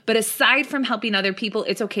 But aside from helping other people,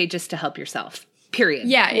 it's okay just to help yourself. Period.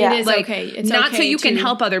 Yeah, it is like, okay. It's not okay so you can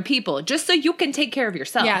help other people, just so you can take care of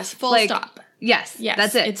yourself. Yes, full stop. Yes,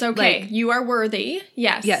 that's it. It's okay. Like, you are worthy.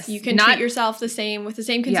 Yes. You can treat yourself with the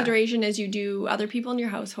same consideration as you do other people in your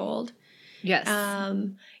household. Yes.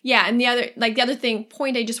 And the other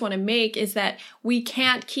point I just want to make is that we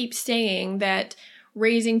can't keep saying that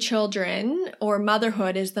raising children or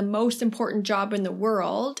motherhood is the most important job in the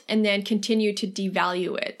world and then continue to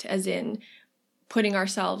devalue it, as in putting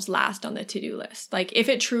ourselves last on the to-do list. Like, if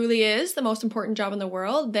it truly is the most important job in the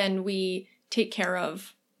world, then we take care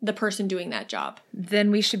of the person doing that job. Then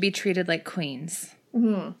we should be treated like queens.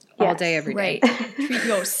 All day, every day. Right. Treat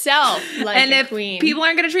yourself like a queen. And if people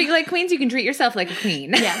aren't going to treat you like queens, you can treat yourself like a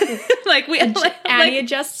queen. Yeah. Annie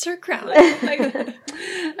adjusts her crown.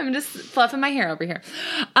 I'm just fluffing my hair over here.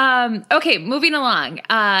 Okay, moving along.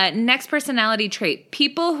 Next personality trait.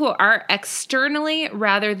 People who are externally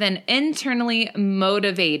rather than internally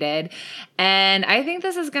motivated. And I think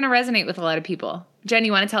this is going to resonate with a lot of people. Jen,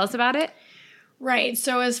 you want to tell us about it? Right.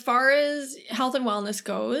 So as far as health and wellness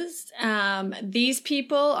goes, these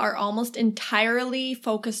people are almost entirely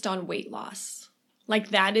focused on weight loss. Like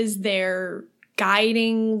that is their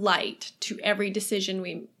guiding light to every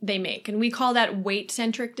decision they make. And we call that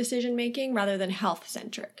weight-centric decision-making rather than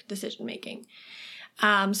health-centric decision-making.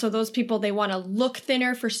 So those people, they want to look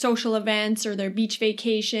thinner for social events or their beach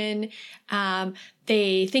vacation.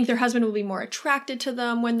 They think their husband will be more attracted to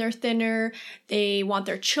them when they're thinner. They want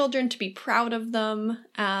their children to be proud of them.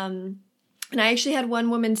 And I actually had one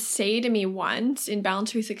woman say to me once in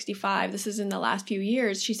Balance 365, this is in the last few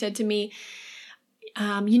years, she said to me,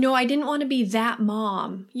 I didn't want to be that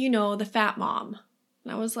mom, the fat mom.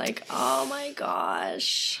 And I was like, oh my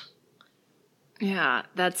gosh. Yeah,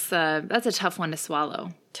 that's a tough one to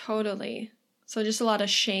swallow. Totally. So just a lot of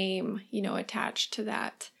shame, attached to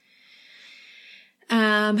that.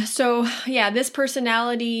 So yeah, this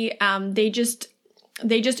personality, they just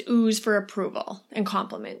ooze for approval and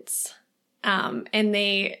compliments. And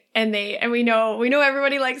we know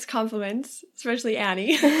everybody likes compliments, especially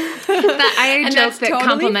Annie. I joke that totally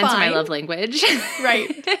compliments are my fine. love language. Right.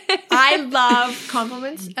 I love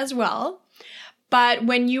compliments as well. But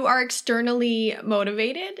when you are externally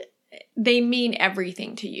motivated, they mean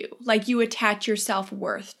everything to you. Like you attach your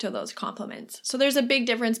self-worth to those compliments. So there's a big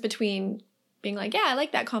difference between being like, yeah, I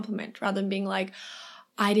like that compliment, rather than being like,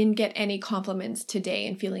 I didn't get any compliments today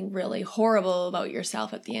and feeling really horrible about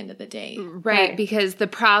yourself at the end of the day. Right. Because the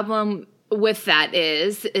problem with that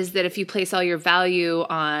is that if you place all your value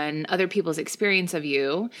on other people's experience of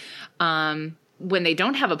you, when they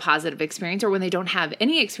don't have a positive experience, or when they don't have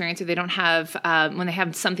any experience, or they don't have, when they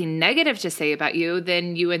have something negative to say about you,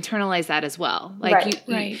 then you internalize that as well. Like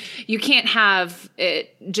you can't have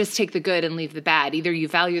it just take the good and leave the bad. Either you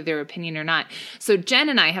value their opinion or not. So Jen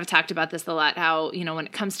and I have talked about this a lot, how, when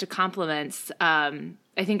it comes to compliments, I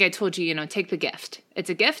think I told you, take the gift. It's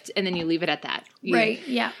a gift, and then you leave it at that. Right.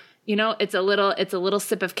 Yeah. It's a little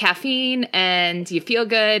sip of caffeine, and you feel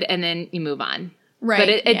good, and then you move on.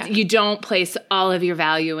 Right. But you don't place all of your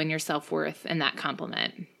value and your self-worth in that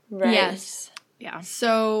compliment. Right. Yes. Yeah.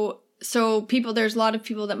 So there's a lot of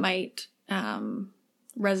people that might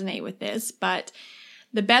resonate with this, but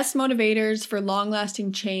the best motivators for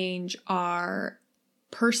long-lasting change are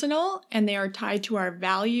personal, and they are tied to our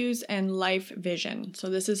values and life vision.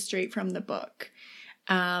 So this is straight from the book.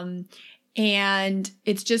 And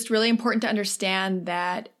it's just really important to understand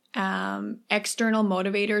that external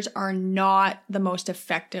motivators are not the most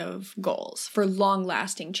effective goals for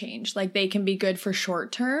long-lasting change. Like they can be good for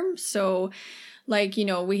short term. So like,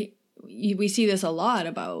 we see this a lot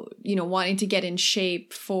about, wanting to get in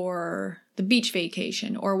shape for the beach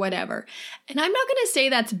vacation or whatever. And I'm not going to say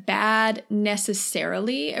that's bad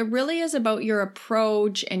necessarily. It really is about your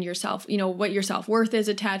approach and yourself, what your self-worth is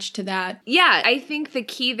attached to that. Yeah. I think the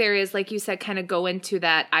key there is, like you said, kind of go into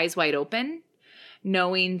that eyes wide open,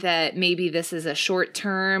 knowing that maybe this is a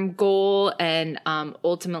short-term goal, and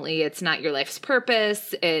ultimately it's not your life's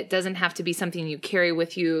purpose. It doesn't have to be something you carry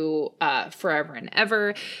with you forever and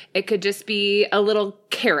ever. It could just be a little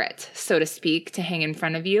carrot, so to speak, to hang in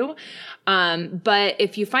front of you. But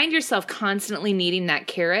if you find yourself constantly needing that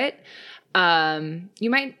carrot,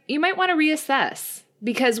 you might want to reassess.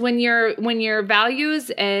 Because when your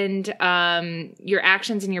values and your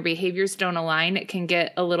actions and your behaviors don't align, it can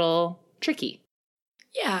get a little tricky.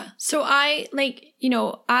 Yeah. So I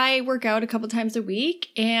work out a couple times a week,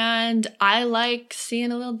 and I like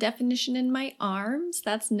seeing a little definition in my arms.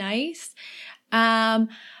 That's nice.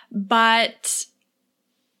 But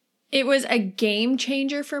it was a game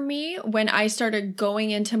changer for me when I started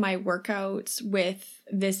going into my workouts with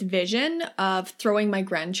this vision of throwing my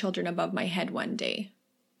grandchildren above my head one day,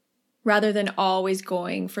 rather than always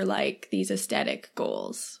going for like these aesthetic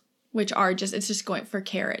goals, which are it's just going for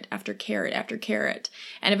carrot after carrot after carrot.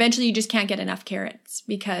 And eventually you just can't get enough carrots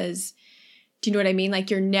because, do you know what I mean? Like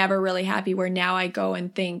you're never really happy, where now I go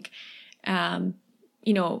and think,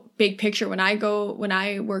 big picture, when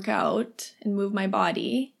I work out and move my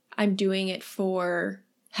body, I'm doing it for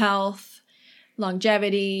health,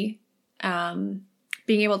 longevity,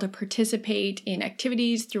 being able to participate in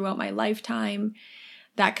activities throughout my lifetime,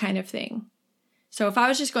 that kind of thing. So if I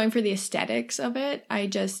was just going for the aesthetics of it, I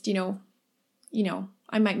just,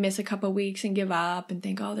 I might miss a couple of weeks and give up and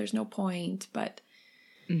think, oh, there's no point. But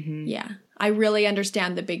yeah, I really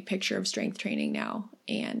understand the big picture of strength training now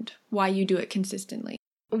and why you do it consistently.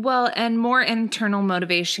 Well, and more internal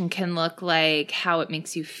motivation can look like how it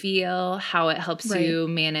makes you feel, how it helps you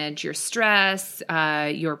manage your stress,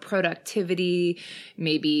 your productivity,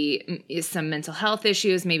 maybe some mental health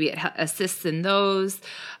issues. Maybe it assists in those.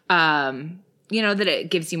 that it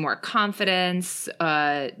gives you more confidence,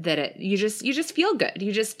 that you just feel good.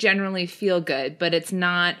 You just generally feel good, but it's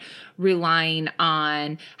not relying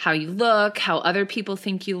on how you look, how other people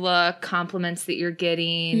think you look, compliments that you're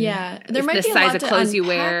getting. Yeah. There might the be a size lot of to clothes you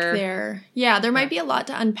unpack wear. there. Yeah, there might be a lot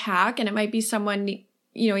to unpack, and it might be someone,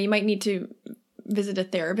 you might need to visit a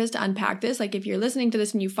therapist to unpack this. Like if you're listening to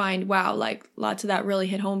this and you find, wow, like lots of that really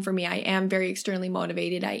hit home for me. I am very externally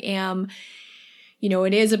motivated. I am,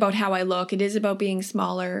 it is about how I look. It is about being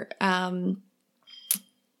smaller.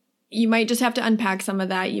 You might just have to unpack some of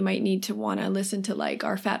that. You might need to want to listen to like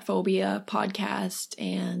our Fat Phobia podcast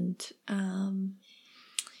and,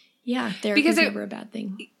 therapy is never a bad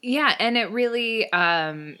thing. Yeah. And it really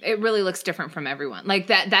looks different from everyone. Like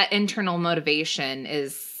that internal motivation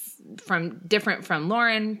is different from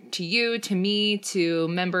Lauren to you, to me, to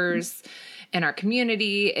members in our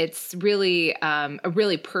community. It's really, a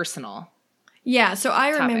really personal. Yeah. So I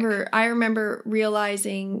remember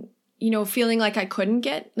realizing, feeling like I couldn't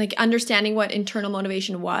understanding what internal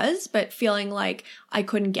motivation was, but feeling like I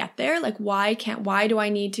couldn't get there. Like, why do I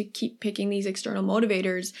need to keep picking these external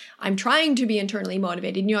motivators? I'm trying to be internally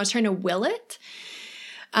motivated. I was trying to will it.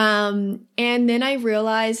 And then I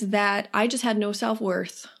realized that I just had no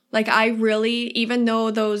self-worth. Like I really, even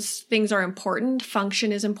though those things are important,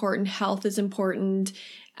 function is important, health is important,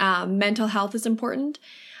 mental health is important,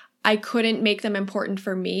 I couldn't make them important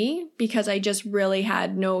for me because I just really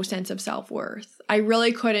had no sense of self-worth. I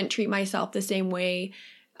really couldn't treat myself the same way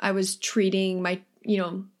I was treating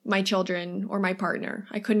my children or my partner.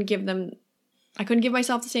 I couldn't give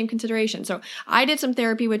myself the same consideration. So I did some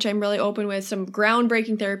therapy, which I'm really open with. Some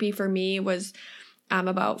groundbreaking therapy for me was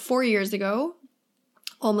about 4 years ago,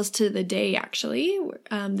 almost to the day actually,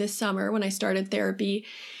 this summer when I started therapy.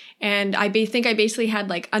 And I think I basically had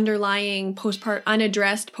like underlying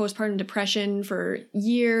unaddressed postpartum depression for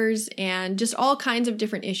years and just all kinds of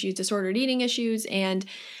different issues, disordered eating issues. And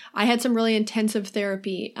I had some really intensive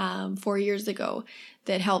therapy 4 years ago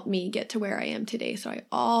that helped me get to where I am today. So I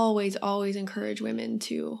always encourage women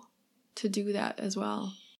to do that as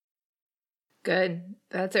well. Good.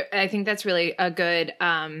 I think that's really a good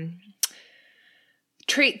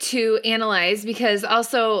trait to analyze, because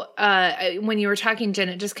also when you were talking, Jen,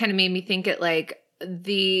 it just kind of made me think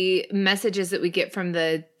the messages that we get from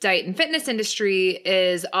the diet and fitness industry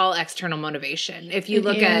is all external motivation. If you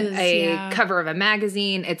look at a cover of a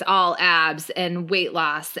magazine, it's all abs and weight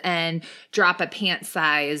loss and drop a pant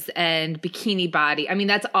size and bikini body. I mean,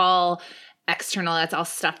 that's all external. That's all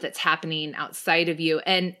stuff that's happening outside of you.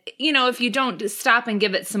 And, if you don't stop and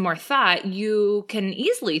give it some more thought, you can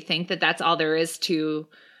easily think that that's all there is to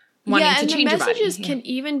wanting to change your body. Yeah, and the messages can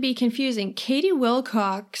even be confusing. Katie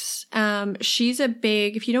Wilcox, she's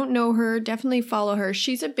if you don't know her, definitely follow her.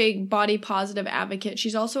 She's a big body positive advocate.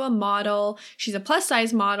 She's also a model. She's a plus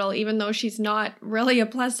size model, even though she's not really a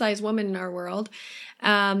plus size woman in our world.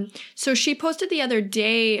 So she posted the other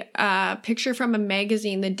day a picture from a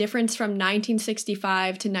magazine, the difference from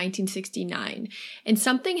 1965 to 1969. And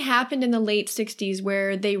something happened in the late 60s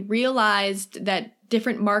where they realized that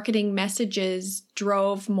different marketing messages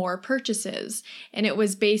drove more purchases. And it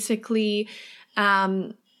was basically,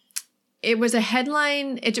 it was a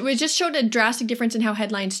headline. It just showed a drastic difference in how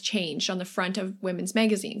headlines changed on the front of women's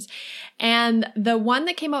magazines. And the one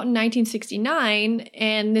that came out in 1969,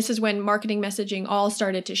 and this is when marketing messaging all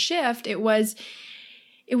started to shift, it was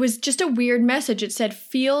just a weird message. It said,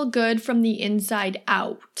 "Feel good from the inside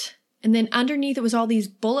out." And then underneath it was all these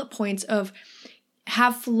bullet points of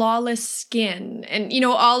have flawless skin and,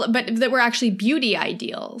 but that were actually beauty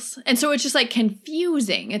ideals. And so it's just like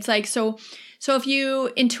confusing. It's like, so if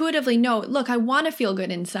you intuitively know, look, I want to feel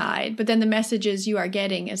good inside, but then the messages you are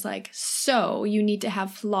getting is like, so you need to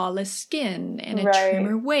have flawless skin and a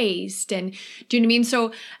trimmer waist. And do you know what I mean?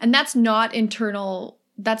 So, and that's not internal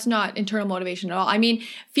motivation at all. I mean,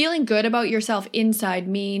 feeling good about yourself inside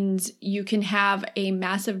means you can have a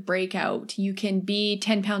massive breakout. You can be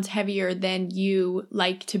 10 pounds heavier than you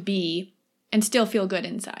like to be and still feel good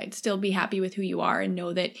inside, still be happy with who you are and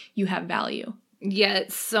know that you have value.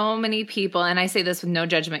 Yet so many people, and I say this with no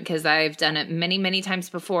judgment because I've done it many, many times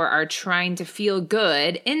before, are trying to feel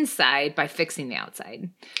good inside by fixing the outside.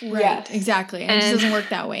 Right, yes. Exactly. And it just doesn't work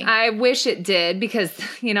that way. I wish it did because,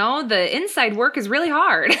 the inside work is really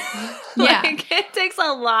hard. Yeah. It takes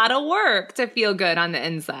a lot of work to feel good on the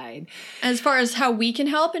inside. As far as how we can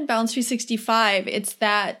help in Balance 365, it's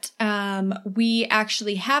that we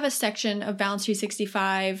actually have a section of Balance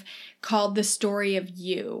 365 called The Story of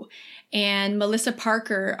You. And Melissa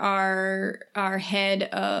Parker, our head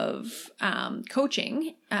of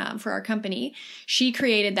coaching for our company, she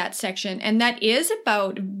created that section. And that is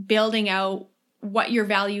about building out what your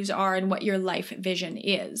values are and what your life vision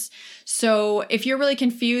is. So if you're really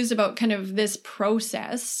confused about kind of this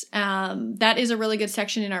process, that is a really good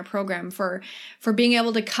section in our program for being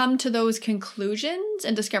able to come to those conclusions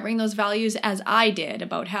and discovering those values, as I did,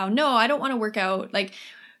 about how, no, I don't want to work out. Like,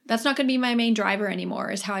 that's not going to be my main driver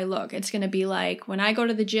anymore, is how I look. It's going to be like, when I go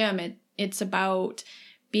to the gym, it's about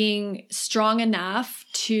being strong enough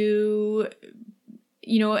to,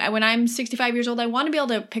 when I'm 65 years old, I want to be able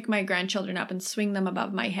to pick my grandchildren up and swing them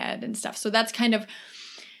above my head and stuff. So that's kind of,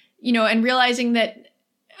 and realizing that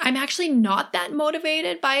I'm actually not that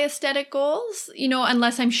motivated by aesthetic goals,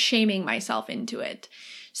 unless I'm shaming myself into it.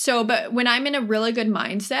 So, but when I'm in a really good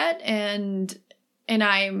mindset and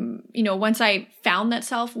I'm, once I found that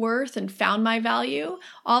self-worth and found my value,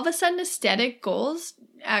 all of a sudden aesthetic goals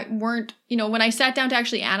weren't, when I sat down to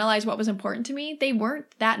actually analyze what was important to me, they weren't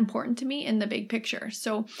that important to me in the big picture.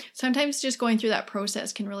 So sometimes just going through that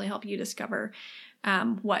process can really help you discover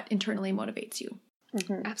what internally motivates you.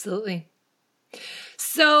 Mm-hmm. Absolutely.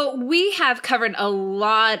 So we have covered a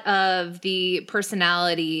lot of the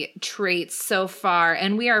personality traits so far,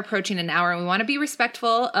 and we are approaching an hour, and we want to be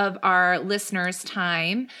respectful of our listeners'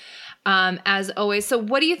 time, as always. So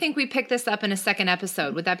what do you think we pick this up in a second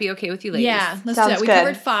episode? Would that be okay with you ladies? Yeah, let's do that. We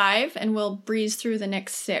covered 5, and we'll breeze through the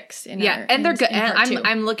next 6. And they're good. And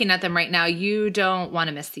I'm looking at them right now. You don't want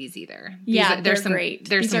to miss these either. There's some great.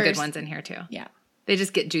 There's some good ones in here too. Yeah, they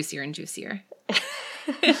just get juicier and juicier.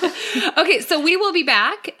 Okay, so we will be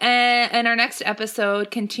back in our next episode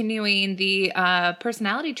continuing the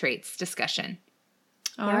personality traits discussion.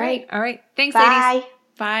 All right. Thanks, Bye. ladies.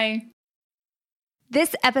 Bye.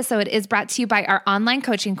 This episode is brought to you by our online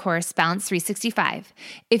coaching course, Balance 365.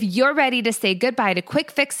 If you're ready to say goodbye to quick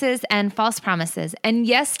fixes and false promises, and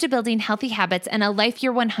yes to building healthy habits and a life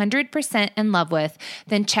you're 100% in love with,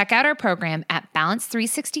 then check out our program at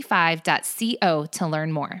balance365.co to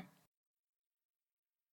learn more.